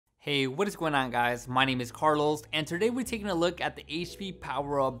Hey, what is going on, guys? My name is Carlos, and today we're taking a look at the HP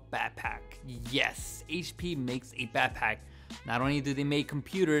PowerUp Backpack. Yes, HP makes a backpack. Not only do they make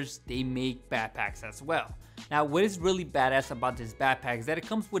computers, they make backpacks as well. Now, what is really badass about this backpack is that it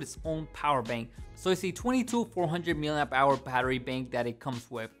comes with its own power bank. So it's a 22 400 mAh battery bank that it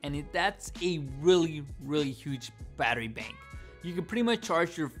comes with, and that's a really huge battery bank. You can pretty much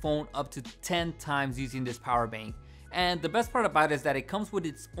charge your phone up to 10 times using this power bank. And the best part about it is that it comes with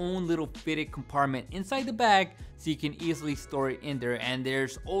its own little fitted compartment inside the bag, so you can easily store it in there. And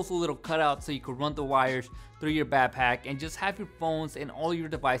there's also little cutouts so you can run the wires through your backpack and just have your phones and all your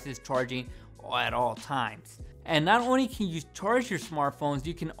devices charging at all times. And not only can you charge your smartphones,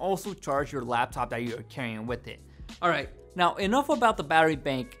 you can also charge your laptop that you're carrying with it. Alright, now enough about the battery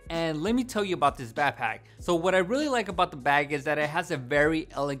bank, and let me tell you about this backpack. So what I really like about the bag is that it has a very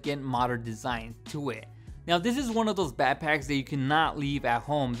elegant modern design to it. Now, this is one of those backpacks that you cannot leave at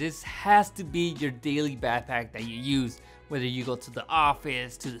home. This has to be your daily backpack that you use, whether you go to the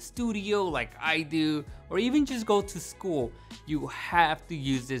office, to the studio like I do, or even just go to school. You have to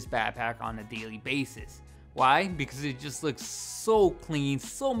use this backpack on a daily basis. Why? Because it just looks so clean,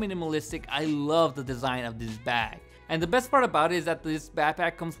 so minimalistic. I love the design of this bag. And the best part about it is that this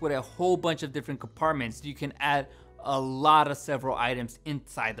backpack comes with a whole bunch of different compartments. You can add a lot of several items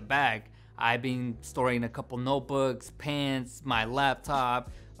inside the bag. I've been storing a couple notebooks, pens, my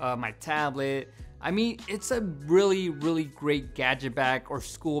laptop, my tablet. I mean, it's a really great gadget bag or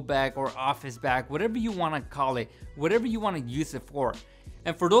school bag or office bag, whatever you want to call it, whatever you want to use it for.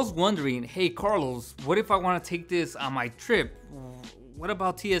 And for those wondering, hey Carlos, what if I want to take this on my trip? What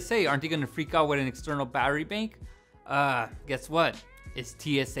about TSA? Aren't they going to freak out with an external battery bank? Guess what? It's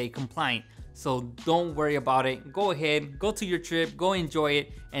TSA compliant. So don't worry about it. Go ahead, go to your trip, go enjoy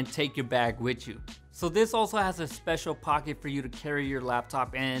it, and take your bag with you. So this also has a special pocket for you to carry your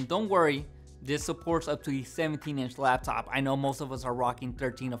laptop, and don't worry, this supports up to a 17-inch laptop. I know most of us are rocking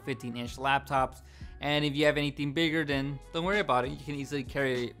 13 or 15-inch laptops, and if you have anything bigger, then don't worry about it. You can easily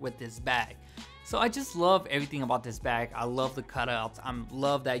carry it with this bag. So I just love everything about this bag. I love the cutouts. I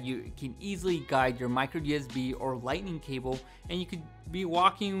love that you can easily guide your micro USB or lightning cable, and you could be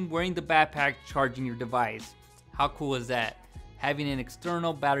walking wearing the backpack charging your device. How cool is that? Having an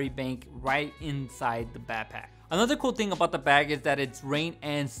external battery bank right inside the backpack. Another cool thing about the bag is that it's rain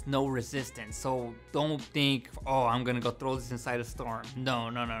and snow resistant. So don't think, oh, I'm gonna go throw this inside a storm. No.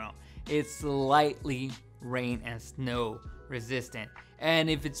 It's slightly rain and snow resistant. And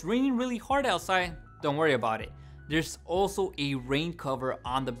if it's raining really hard outside, don't worry about it. There's also a rain cover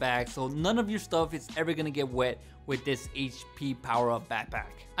on the bag, so none of your stuff is ever gonna get wet with this HP PowerUp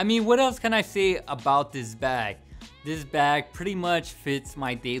Backpack. I mean, what else can I say about this bag? This bag pretty much fits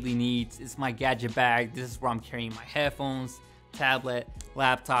my daily needs. It's my gadget bag. This is where I'm carrying my headphones, tablet,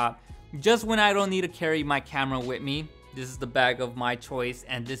 laptop. Just when I don't need to carry my camera with me, this is the bag of my choice,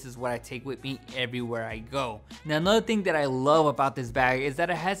 and this is what I take with me everywhere I go. Now, another thing that I love about this bag is that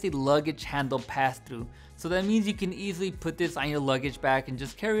it has a luggage handle pass-through. So that means you can easily put this on your luggage bag and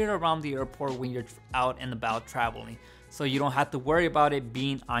just carry it around the airport when you're out and about traveling. So you don't have to worry about it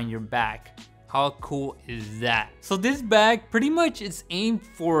being on your back. How cool is that? So this bag pretty much is aimed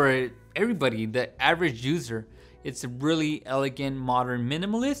for everybody, the average user. It's a really elegant, modern,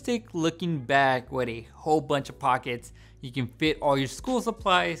 minimalistic looking bag with a whole bunch of pockets. You can fit all your school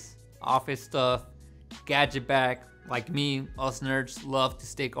supplies, office stuff, gadget bag. Like me, us nerds love to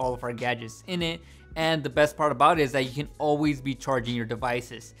stick all of our gadgets in it. And the best part about it is that you can always be charging your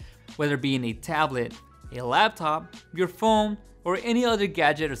devices, whether it be in a tablet, a laptop, your phone, or any other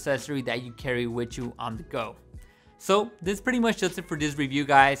gadget accessory that you carry with you on the go. So this pretty much does it for this review,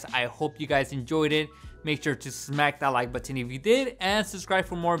 guys. I hope you guys enjoyed it. Make sure to smack that like button if you did, and subscribe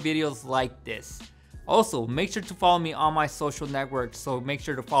for more videos like this. Also, make sure to follow me on my social networks. So make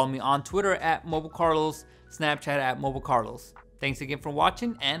sure to follow me on Twitter at MobileCarlos, Snapchat at MobileCarlos. Thanks again for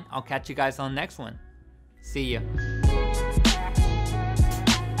watching, and I'll catch you guys on the next one. See ya.